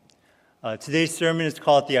Today's sermon is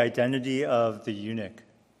called The Identity of the Eunuch.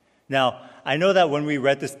 Now, I know that when we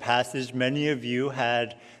read this passage, many of you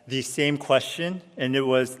had the same question, and it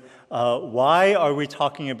was, why are we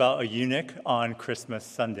talking about a eunuch on Christmas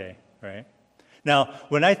Sunday, right? Now,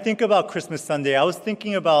 when I think about Christmas Sunday, I was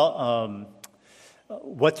thinking about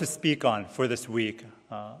what to speak on for this week.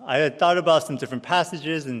 I had thought about some different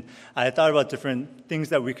passages, and I had thought about different things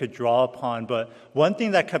that we could draw upon, but one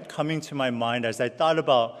thing that kept coming to my mind as I thought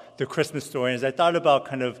about the Christmas story, as I thought about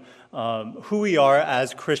kind of who we are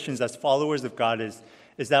as Christians, as followers of God,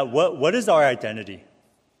 is that what is our identity?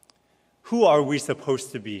 Who are we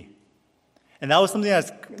supposed to be? And that was something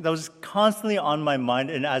that was constantly on my mind.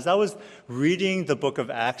 And as I was reading the book of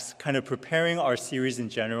Acts, kind of preparing our series in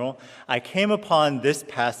general, I came upon this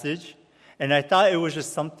passage, and I thought it was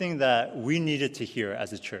just something that we needed to hear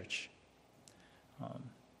as a church.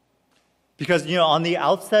 Because, on the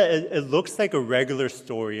outset, it looks like a regular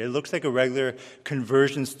story. It looks like a regular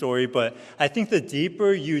conversion story. But I think the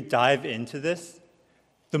deeper you dive into this,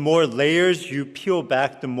 the more layers you peel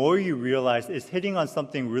back, the more you realize it's hitting on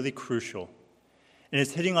something really crucial. And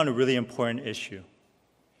it's hitting on a really important issue.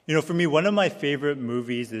 For me, one of my favorite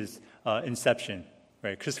movies is Inception,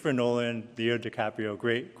 right? Christopher Nolan, Leo DiCaprio,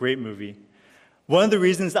 great movie. One of the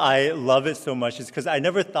reasons I love it so much is because I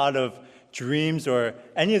never thought of dreams or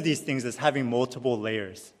any of these things as having multiple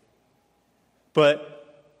layers.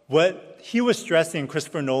 But what he was stressing,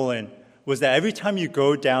 Christopher Nolan, was that every time you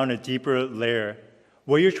go down a deeper layer,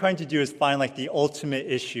 what you're trying to do is find the ultimate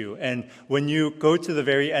issue. And when you go to the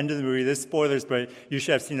very end of the movie, this spoilers, but you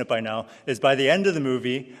should have seen it by now, is by the end of the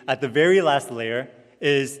movie, at the very last layer,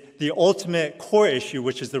 is the ultimate core issue,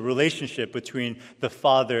 which is the relationship between the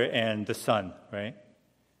Father and the Son, right?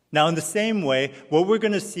 Now, in the same way, what we're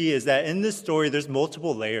going to see is that in this story, there's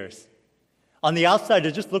multiple layers. On the outside,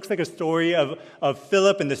 it just looks like a story of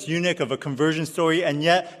Philip and this eunuch, of a conversion story, and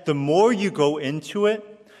yet the more you go into it,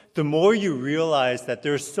 the more you realize that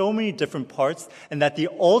there are so many different parts, and that the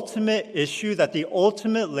ultimate issue, that the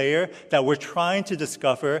ultimate layer that we're trying to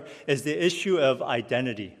discover is the issue of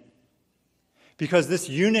identity. Because this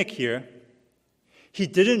eunuch here, he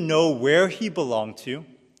didn't know where he belonged to.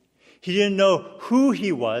 He didn't know who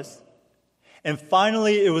he was. And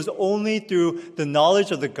finally, it was only through the knowledge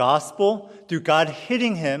of the gospel, through God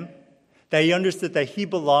hitting him, that he understood that he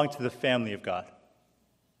belonged to the family of God.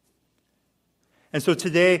 And so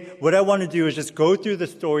today, what I want to do is just go through the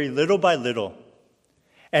story little by little.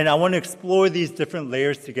 And I want to explore these different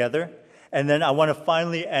layers together. And then I want to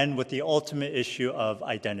finally end with the ultimate issue of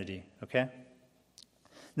identity, okay?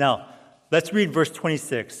 Now, let's read verse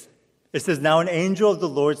 26. It says, "Now an angel of the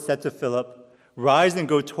Lord said to Philip, 'Rise and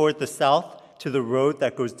go toward the south to the road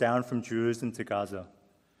that goes down from Jerusalem to Gaza.'"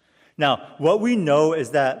 Now, what we know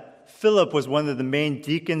is that Philip was one of the main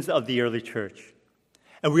deacons of the early church.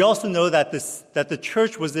 And we also know that the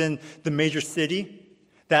church was in the major city,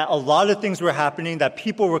 that a lot of things were happening, that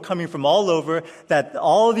people were coming from all over, that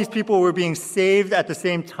all of these people were being saved at the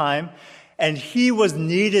same time, and he was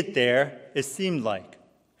needed there, it seemed like.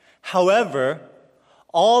 However,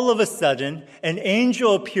 all of a sudden, an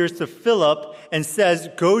angel appears to Philip and says,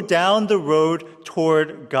 "Go down the road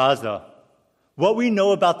toward Gaza." What we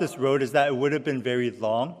know about this road is that it would have been very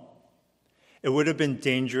long, it would have been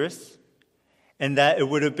dangerous, and that it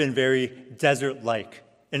would have been very desert-like.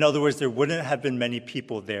 In other words, there wouldn't have been many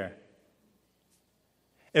people there.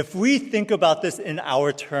 If we think about this in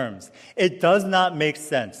our terms, it does not make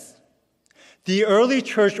sense. The early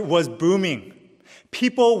church was booming.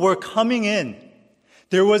 People were coming in.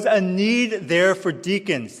 There was a need there for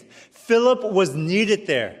deacons. Philip was needed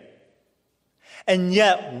there. And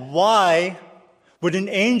yet, why would an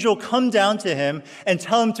angel come down to him and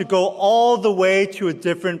tell him to go all the way to a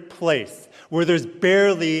different place where there's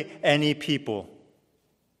barely any people?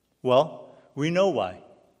 Well, we know why.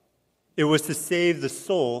 It was to save the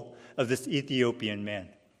soul of this Ethiopian man.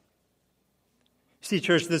 See,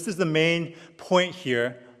 church, this is the main point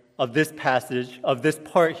here of this passage, of this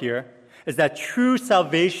part here, is that true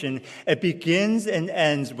salvation, it begins and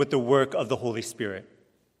ends with the work of the Holy Spirit.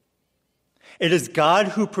 It is God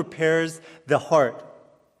who prepares the heart,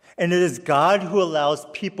 and it is God who allows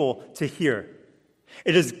people to hear.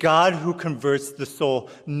 It is God who converts the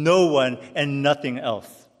soul, no one and nothing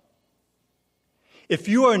else. If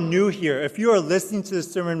you are new here, if you are listening to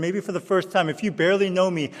this sermon maybe for the first time, if you barely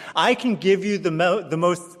know me, I can give you the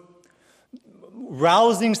most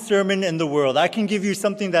rousing sermon in the world. I can give you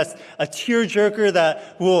something that's a tearjerker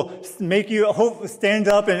that will make you stand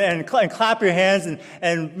up and clap your hands,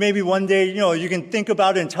 and maybe one day, you can think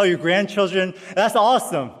about it and tell your grandchildren. That's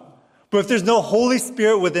awesome. But if there's no Holy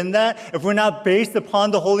Spirit within that, if we're not based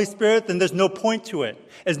upon the Holy Spirit, then there's no point to it.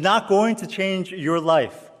 It's not going to change your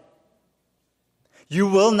life. You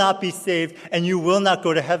will not be saved, and you will not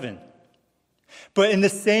go to heaven. But in the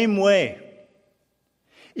same way,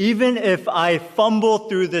 even if I fumble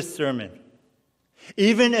through this sermon,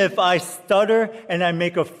 even if I stutter and I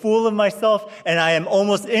make a fool of myself and I am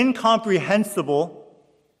almost incomprehensible,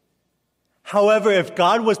 however, if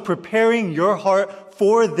God was preparing your heart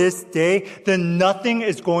for this day, then nothing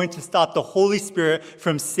is going to stop the Holy Spirit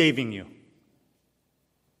from saving you.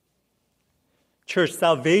 Church,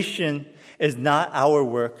 salvation is not our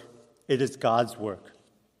work, it is God's work.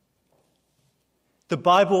 The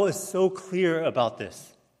Bible is so clear about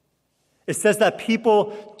this. It says that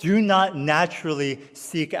people do not naturally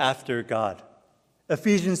seek after God.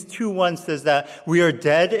 Ephesians 2:1 says that we are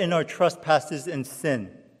dead in our trespasses and sin,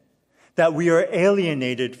 that we are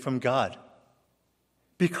alienated from God.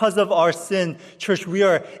 Because of our sin, church, we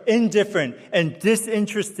are indifferent and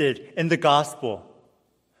disinterested in the gospel.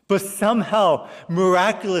 But somehow,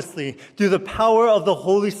 miraculously, through the power of the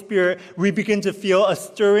Holy Spirit, we begin to feel a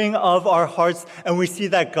stirring of our hearts, and we see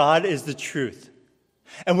that God is the truth.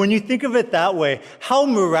 And when you think of it that way, how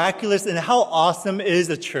miraculous and how awesome is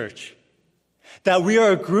a church? That we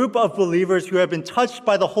are a group of believers who have been touched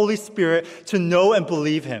by the Holy Spirit to know and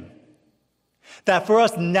believe Him. That for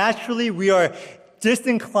us, naturally, we are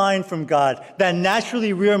disinclined from God. That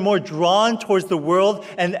naturally, we are more drawn towards the world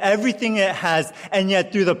and everything it has. And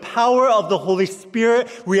yet, through the power of the Holy Spirit,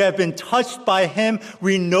 we have been touched by Him.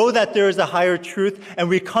 We know that there is a higher truth, and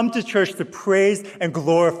we come to church to praise and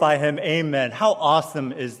glorify Him. Amen. How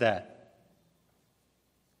awesome is that?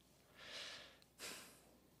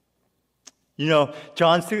 You know,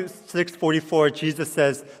 John 6:44, Jesus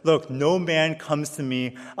says, "Look, no man comes to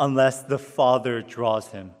me unless the Father draws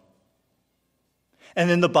him." And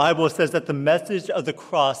then the Bible says that the message of the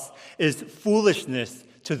cross is foolishness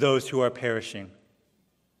to those who are perishing.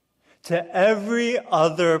 To every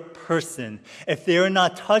other person, if they are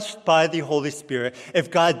not touched by the Holy Spirit, if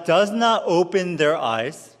God does not open their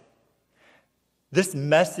eyes, this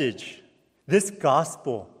message, this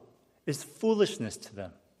gospel, is foolishness to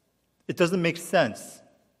them. It doesn't make sense.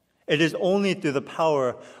 It is only through the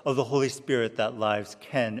power of the Holy Spirit that lives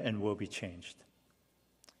can and will be changed.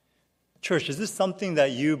 Church, is this something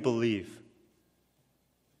that you believe?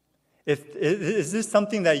 Is this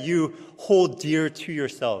something that you hold dear to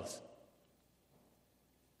yourselves?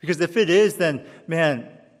 Because if it is, then, man,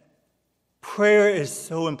 prayer is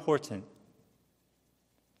so important.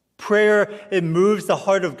 Prayer, it moves the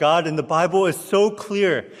heart of God, and the Bible is so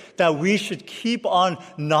clear that we should keep on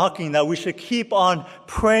knocking, that we should keep on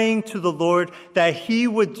praying to the Lord, that He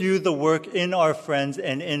would do the work in our friends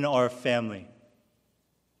and in our family.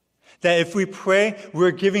 That if we pray, we're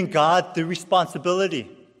giving God the responsibility.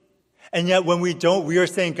 And yet when we don't, we are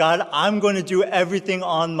saying, God, I'm going to do everything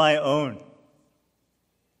on my own.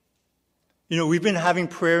 You know, we've been having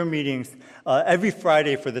prayer meetings every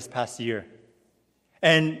Friday for this past year.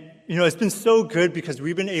 And, you know, it's been so good because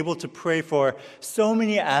we've been able to pray for so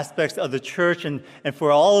many aspects of the church and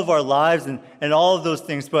for all of our lives and all of those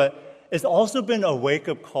things. But it's also been a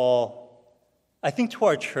wake-up call, I think, to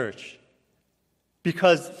our church.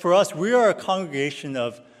 Because for us, we are a congregation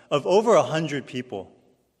of over 100 people.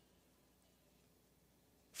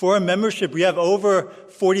 For our membership, we have over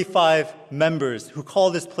 45 members who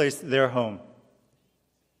call this place their home.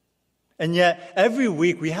 And yet, every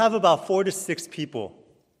week, we have about 4 to 6 people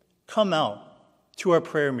come out to our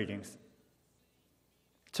prayer meetings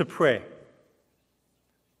to pray.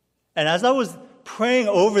 And as I was praying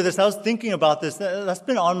over this, I was thinking about this. That's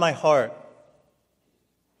been on my heart.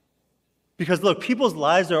 Because look, people's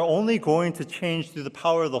lives are only going to change through the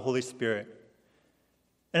power of the Holy Spirit.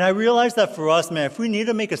 And I realized that for us, man, if we need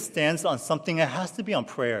to make a stance on something, it has to be on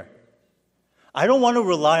prayer. I don't want to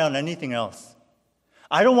rely on anything else.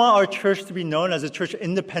 I don't want our church to be known as a church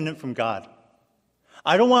independent from God.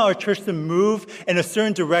 I don't want our church to move in a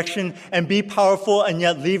certain direction and be powerful and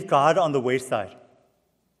yet leave God on the wayside.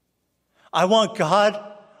 I want God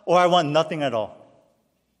or I want nothing at all.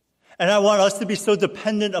 And I want us to be so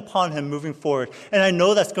dependent upon Him moving forward. And I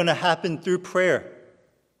know that's going to happen through prayer.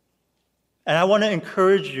 And I want to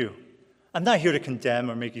encourage you. I'm not here to condemn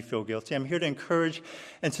or make you feel guilty. I'm here to encourage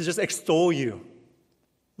and to just extol you.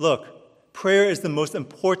 Look, prayer is the most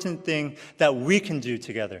important thing that we can do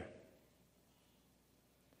together.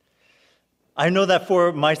 I know that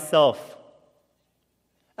for myself,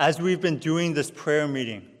 as we've been doing this prayer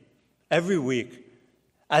meeting every week,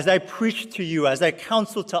 as I preach to you, as I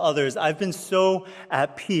counsel to others, I've been so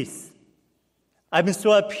at peace. I've been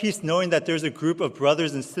so at peace knowing that there's a group of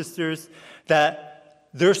brothers and sisters that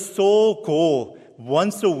their sole goal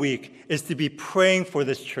once a week is to be praying for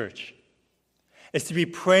this church. It's to be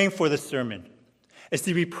praying for the sermon. It's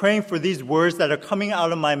to be praying for these words that are coming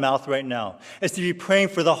out of my mouth right now. It's to be praying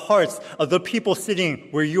for the hearts of the people sitting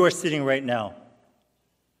where you are sitting right now.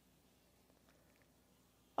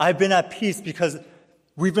 I've been at peace because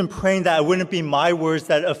we've been praying that it wouldn't be my words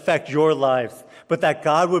that affect your lives, but that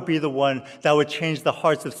God would be the one that would change the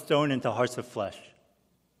hearts of stone into hearts of flesh.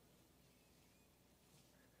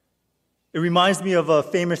 It reminds me of a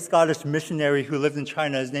famous Scottish missionary who lived in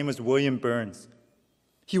China. His name was William Burns.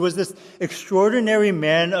 He was this extraordinary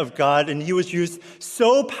man of God, and he was used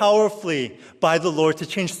so powerfully by the Lord to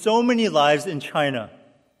change so many lives in China.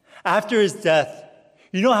 After his death,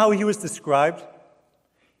 you know how he was described?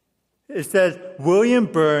 It said, William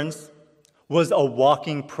Burns was a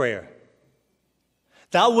walking prayer.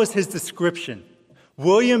 That was his description.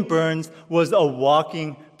 William Burns was a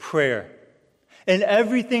walking prayer. In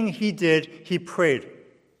everything he did, he prayed.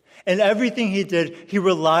 In everything he did, he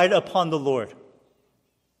relied upon the Lord.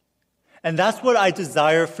 And that's what I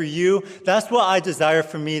desire for you. That's what I desire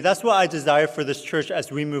for me. That's what I desire for this church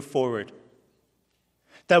as we move forward.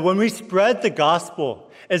 That when we spread the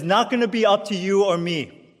gospel, it's not going to be up to you or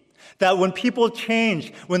me. That when people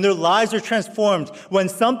change, when their lives are transformed, when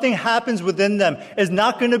something happens within them, it's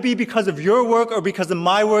not going to be because of your work or because of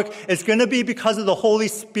my work. It's going to be because of the Holy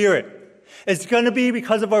Spirit. It's going to be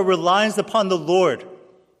because of our reliance upon the Lord.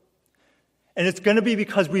 And it's going to be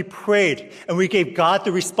because we prayed and we gave God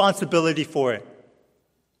the responsibility for it.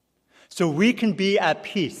 So we can be at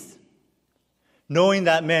peace, knowing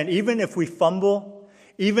that, man, even if we fumble,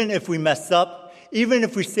 even if we mess up, even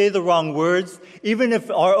if we say the wrong words, even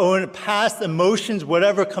if our own past emotions,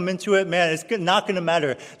 whatever, come into it, man, it's not going to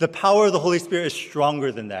matter. The power of the Holy Spirit is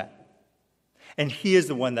stronger than that. And He is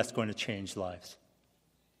the one that's going to change lives.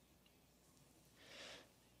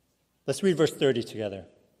 Let's read verse 30 together.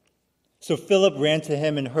 So Philip ran to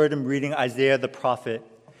him and heard him reading Isaiah the prophet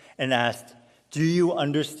and asked, "Do you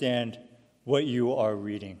understand what you are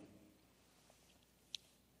reading?"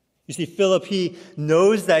 You see, Philip, he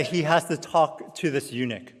knows that he has to talk to this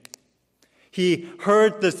eunuch. He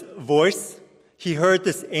heard this voice. He heard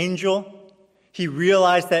this angel. He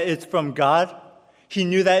realized that it's from God. He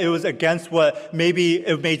knew that it was against what maybe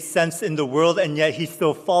it made sense in the world, and yet he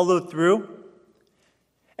still followed through.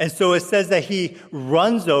 And so it says that he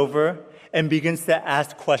runs over and begins to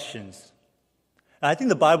ask questions. And I think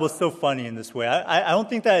the Bible is so funny in this way. I don't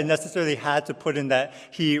think that it necessarily had to put in that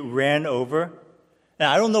he ran over. And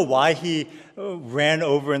I don't know why he ran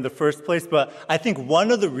over in the first place, but I think one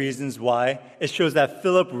of the reasons why it shows that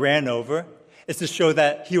Philip ran over is to show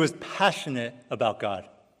that he was passionate about God.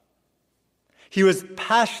 He was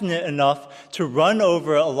passionate enough to run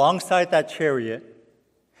over alongside that chariot,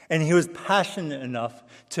 and he was passionate enough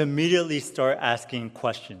to immediately start asking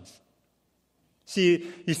questions.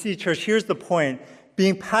 You see, church, here's the point.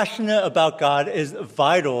 Being passionate about God is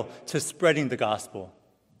vital to spreading the gospel.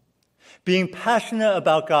 Being passionate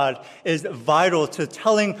about God is vital to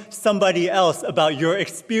telling somebody else about your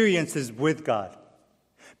experiences with God.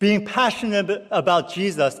 Being passionate about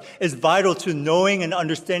Jesus is vital to knowing and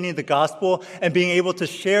understanding the gospel and being able to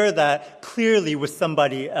share that clearly with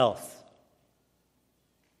somebody else.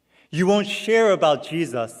 You won't share about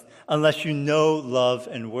Jesus unless you know, love,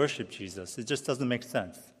 and worship Jesus. It just doesn't make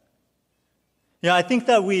sense. I think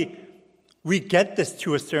that we get this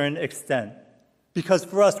to a certain extent because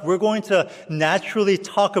for us, we're going to naturally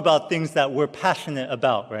talk about things that we're passionate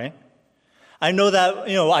about, right? I know that,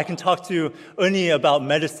 I can talk to Uni about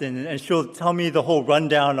medicine and she'll tell me the whole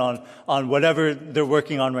rundown on whatever they're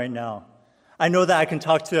working on right now. I know that I can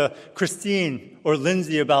talk to Christine or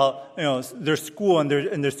Lindsay about their school and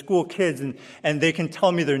their school kids, and they can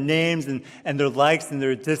tell me their names and their likes and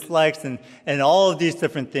their dislikes and all of these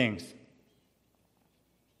different things.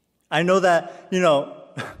 I know that,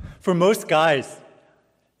 for most guys,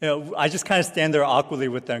 I just kind of stand there awkwardly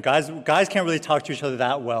with them. Guys can't really talk to each other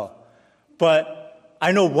that well. But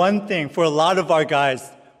I know one thing, for a lot of our guys,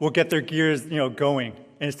 will get their gears, going,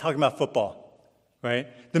 and it's talking about football. Right?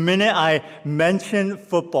 The minute I mention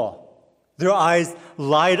football, their eyes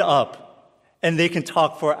light up and they can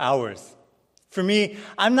talk for hours. For me,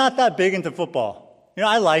 I'm not that big into football.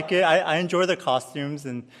 I like it. I enjoy the costumes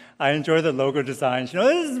and I enjoy the logo designs.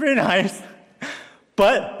 This is really nice.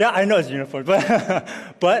 But, yeah, I know it's uniform.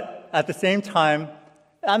 But at the same time,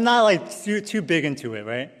 I'm not too big into it,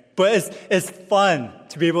 right? But it's fun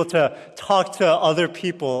to be able to talk to other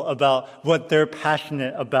people about what they're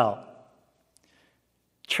passionate about.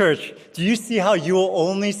 Church, do you see how you will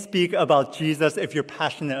only speak about Jesus if you're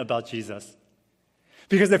passionate about Jesus?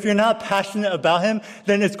 Because if you're not passionate about him,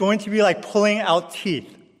 then it's going to be like pulling out teeth.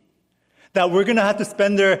 That we're going to have to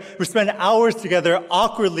spend hours together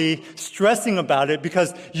awkwardly stressing about it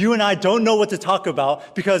because you and I don't know what to talk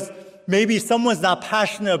about because maybe someone's not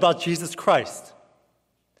passionate about Jesus Christ.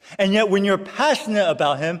 And yet when you're passionate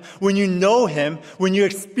about him, when you know him, when you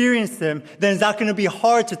experience him, then it's not going to be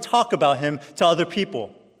hard to talk about him to other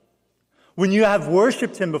people. When you have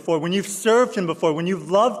worshiped him before, when you've served him before, when you've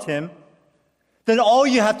loved him, then all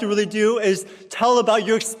you have to really do is tell about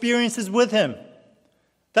your experiences with him.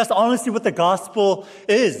 That's honestly what the gospel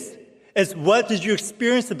is. It's what did you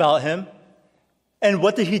experience about him, and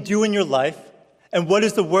what did he do in your life, and what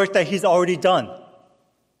is the work that he's already done.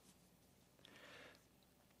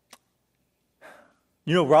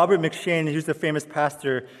 You know, Robert McShane, who's a famous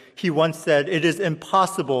pastor, he once said, "It is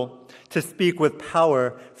impossible to speak with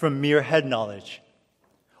power from mere head knowledge,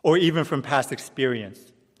 or even from past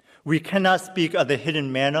experience. We cannot speak of the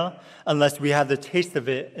hidden manna unless we have the taste of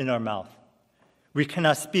it in our mouth. We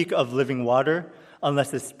cannot speak of living water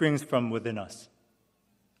unless it springs from within us."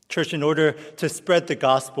 Church, in order to spread the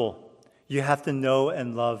gospel, you have to know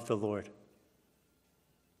and love the Lord.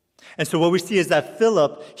 And so what we see is that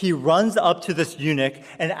Philip, he runs up to this eunuch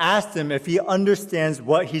and asks him if he understands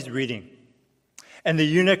what he's reading. And the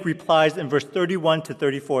eunuch replies in verse 31 to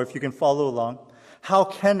 34, if you can follow along, "How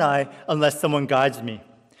can I unless someone guides me?"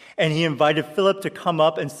 And he invited Philip to come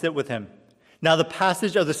up and sit with him. Now the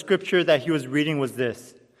passage of the scripture that he was reading was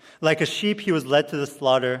this: "Like a sheep he was led to the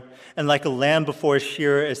slaughter, and like a lamb before a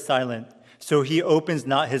shearer is silent, so he opens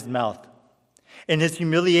not his mouth. In his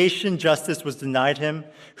humiliation justice was denied him.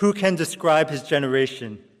 Who can describe his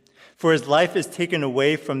generation? For his life is taken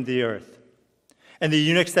away from the earth." And the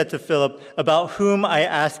eunuch said to Philip, "About whom, I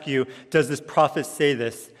ask you, does this prophet say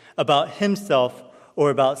this? About himself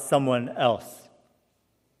or about someone else?"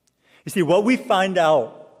 You see, what we find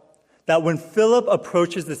out that when Philip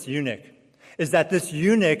approaches this eunuch is that this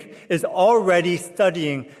eunuch is already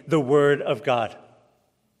studying the Word of God.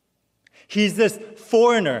 He's this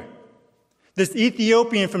foreigner, this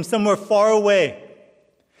Ethiopian from somewhere far away.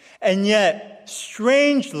 And yet,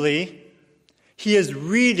 strangely, he is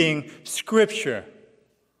reading Scripture.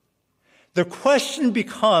 The question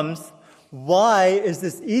becomes, why is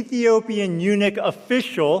this Ethiopian eunuch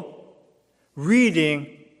official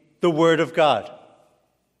reading the Word of God?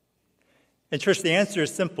 And church, the answer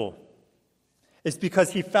is simple. It's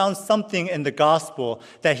because he found something in the gospel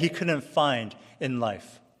that he couldn't find in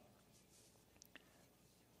life.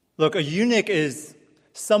 Look, a eunuch is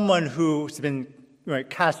someone who's been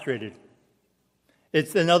castrated.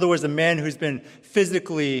 It's, in other words, a man who's been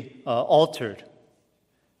physically altered.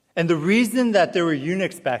 And the reason that there were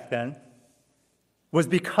eunuchs back then was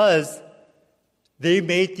because they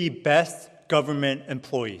made the best government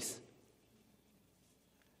employees.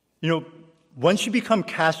 You know, once you become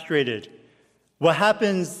castrated, what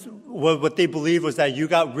happens, what they believed was that you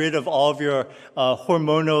got rid of all of your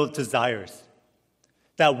hormonal desires.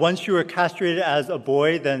 That once you were castrated as a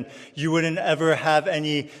boy, then you wouldn't ever have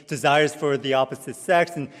any desires for the opposite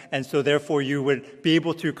sex, and so therefore you would be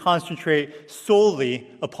able to concentrate solely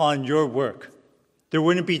upon your work. There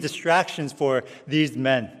wouldn't be distractions for these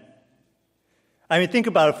men. I mean, think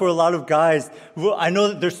about it. For a lot of guys, I know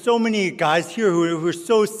that there's so many guys here who are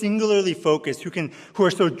so singularly focused, who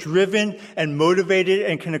are so driven and motivated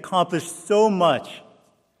and can accomplish so much.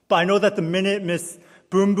 But I know that the minute Miss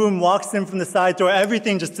Boom Boom walks in from the side door,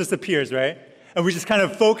 everything just disappears, right? And we just kind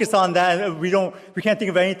of focus on that, and we can't think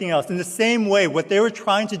of anything else. In the same way, what they were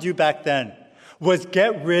trying to do back then was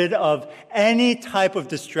get rid of any type of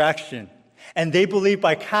distraction. And they believed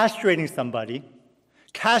by castrating somebody,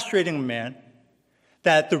 castrating a man,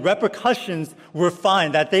 that the repercussions were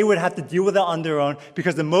fine, that they would have to deal with it on their own,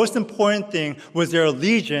 because the most important thing was their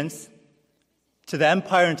allegiance to the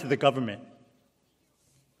empire and to the government.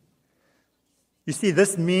 You see,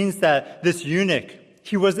 this means that this eunuch,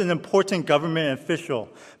 he was an important government official,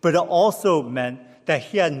 but it also meant that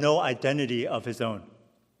he had no identity of his own.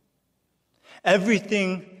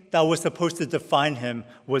 Everything that was supposed to define him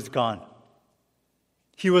was gone.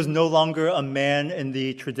 He was no longer a man in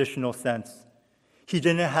the traditional sense. He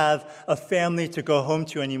didn't have a family to go home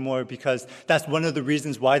to anymore, because that's one of the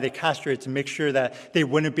reasons why they castrated, to make sure that they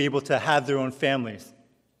wouldn't be able to have their own families.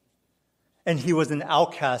 And he was an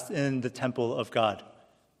outcast in the temple of God.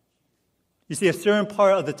 You see, a certain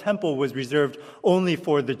part of the temple was reserved only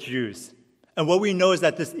for the Jews. And what we know is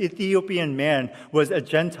that this Ethiopian man was a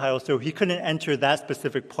Gentile, so he couldn't enter that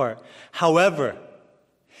specific part. However,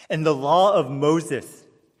 in the law of Moses,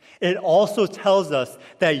 it also tells us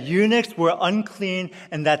that eunuchs were unclean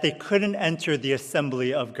and that they couldn't enter the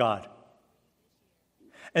assembly of God.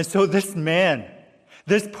 And so this man,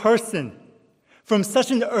 this person, from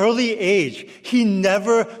such an early age, he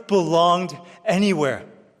never belonged anywhere.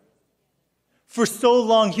 For so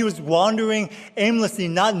long, he was wandering aimlessly,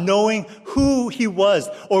 not knowing who he was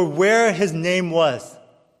or where his name was.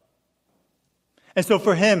 And so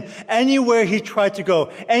for him, anywhere he tried to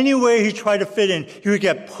go, anywhere he tried to fit in, he would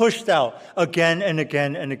get pushed out again and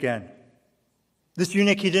again and again. This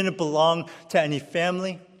eunuch, he didn't belong to any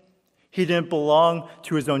family. He didn't belong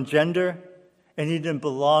to his own gender, and he didn't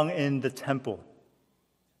belong in the temple.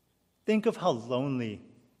 Think of how lonely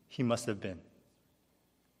he must have been.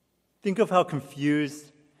 Think of how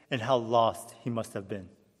confused and how lost he must have been.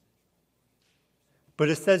 But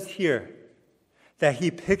it says here that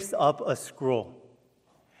he picks up a scroll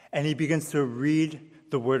and he begins to read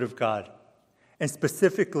the Word of God. And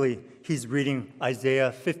specifically, he's reading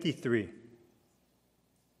Isaiah 53.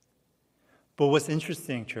 But what's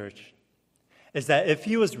interesting, church, is that if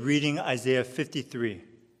he was reading Isaiah 53,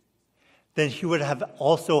 then he would have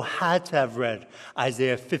also had to have read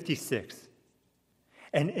Isaiah 56.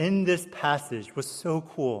 And in this passage, what's so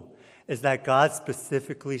cool is that God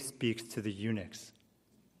specifically speaks to the eunuchs.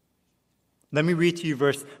 Let me read to you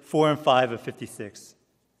verse 4 and 5 of 56.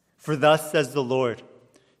 For thus says the Lord,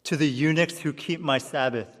 to the eunuchs who keep my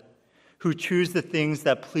Sabbath, who choose the things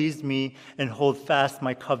that please me and hold fast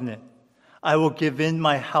my covenant, I will give in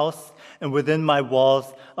my house and within my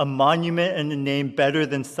walls a monument and a name better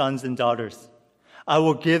than sons and daughters. I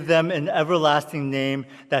will give them an everlasting name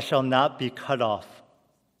that shall not be cut off.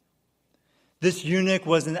 This eunuch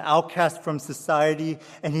was an outcast from society,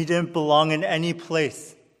 and he didn't belong in any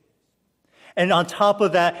place. And on top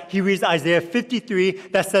of that, he reads Isaiah 53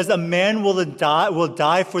 that says a man will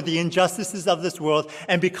die for the injustices of this world.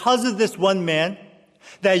 And because of this one man,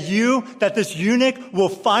 that this eunuch will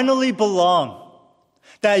finally belong,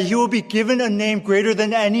 that he will be given a name greater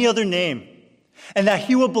than any other name, and that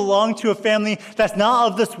he will belong to a family that's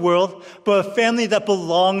not of this world, but a family that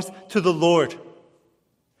belongs to the Lord.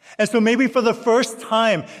 And so maybe for the first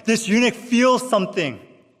time, this eunuch feels something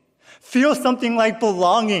like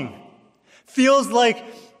belonging, feels like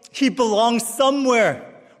he belongs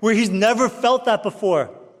somewhere where he's never felt that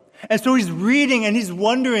before. And so he's reading and he's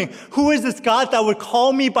wondering, who is this God that would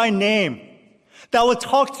call me by name, that would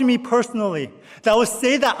talk to me personally, that would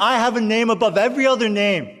say that I have a name above every other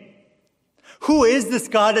name? Who is this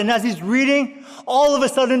God? And as he's reading, all of a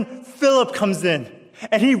sudden, Philip comes in.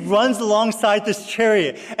 And he runs alongside this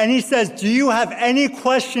chariot. And he says, do you have any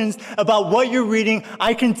questions about what you're reading?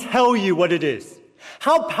 I can tell you what it is.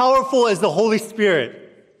 How powerful is the Holy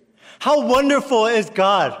Spirit? How wonderful is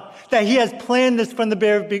God that he has planned this from the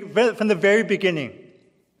very beginning.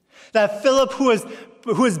 That Philip, who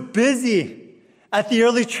was busy at the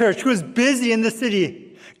early church, who was busy in the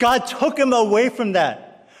city, God took him away from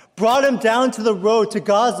that, brought him down to the road to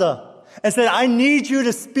Gaza, and said, I need you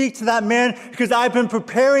to speak to that man because I've been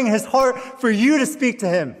preparing his heart for you to speak to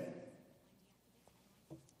him.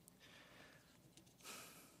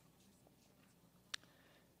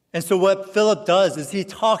 And so what Philip does is he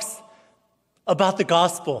talks about the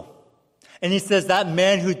gospel. And he says that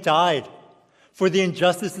man who died for the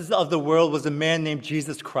injustices of the world was a man named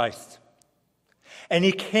Jesus Christ. And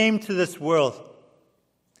he came to this world.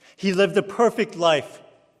 He lived a perfect life.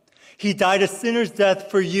 He died a sinner's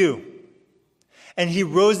death for you. And he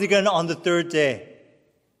rose again on the third day.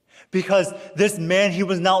 Because this man, he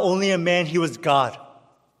was not only a man, he was God.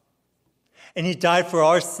 And he died for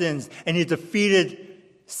our sins, and he defeated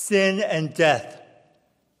sin and death.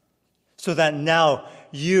 So that now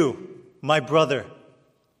you, my brother,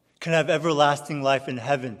 can have everlasting life in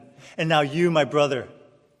heaven. And now you, my brother,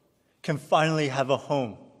 can finally have a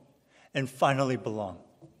home and finally belong.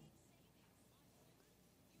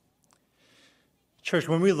 Church,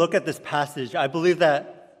 when we look at this passage, I believe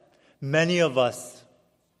that many of us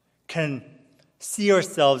can see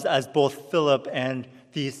ourselves as both Philip and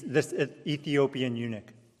this Ethiopian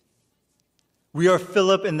eunuch. We are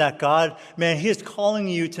Philip in that God, man, he is calling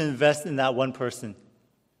you to invest in that one person.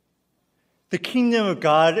 The kingdom of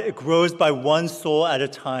God, it grows by one soul at a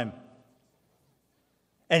time.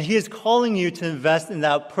 And he is calling you to invest in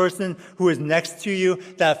that person who is next to you,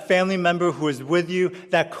 that family member who is with you,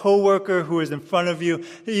 that coworker who is in front of you.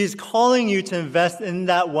 He's calling you to invest in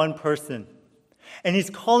that one person. And he's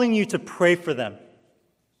calling you to pray for them.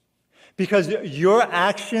 Because your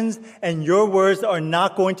actions and your words are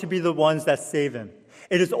not going to be the ones that save him.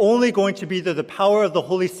 It is only going to be the power of the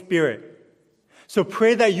Holy Spirit. So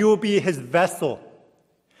pray that you will be his vessel.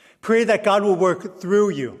 Pray that God will work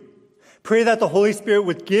through you. Pray that the Holy Spirit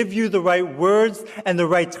would give you the right words and the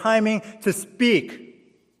right timing to speak.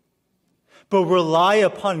 But rely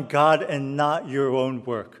upon God and not your own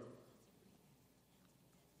work.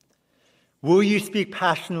 Will you speak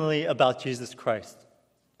passionately about Jesus Christ?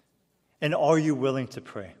 And are you willing to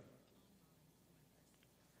pray?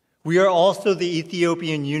 We are also the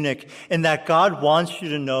Ethiopian eunuch in that God wants you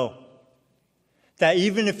to know that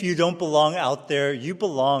even if you don't belong out there, you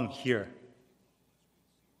belong here.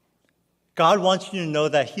 God wants you to know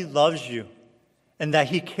that He loves you and that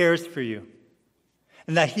He cares for you,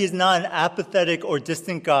 and that He is not an apathetic or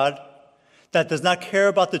distant God that does not care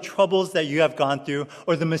about the troubles that you have gone through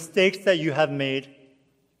or the mistakes that you have made,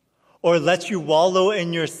 or lets you wallow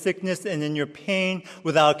in your sickness and in your pain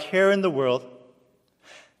without care in the world.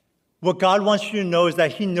 What God wants you to know is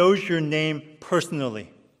that He knows your name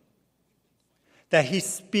personally, that He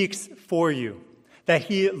speaks for you, that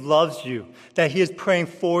He loves you, that He is praying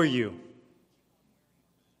for you.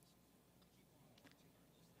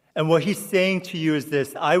 And what He's saying to you is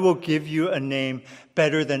this: I will give you a name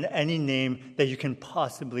better than any name that you can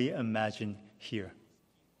possibly imagine here.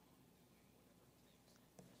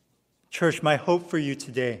 Church, my hope for you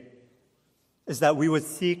today is that we would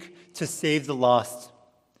seek to save the lost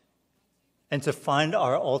and to find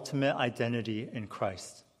our ultimate identity in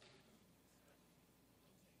Christ.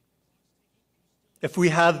 If we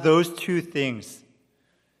have those two things,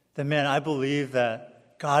 then man, I believe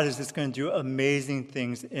that God is just going to do amazing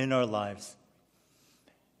things in our lives,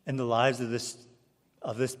 in the lives of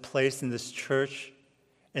this place, in this church,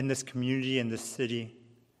 in this community, in this city,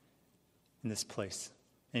 in this place.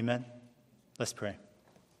 Amen? Let's pray.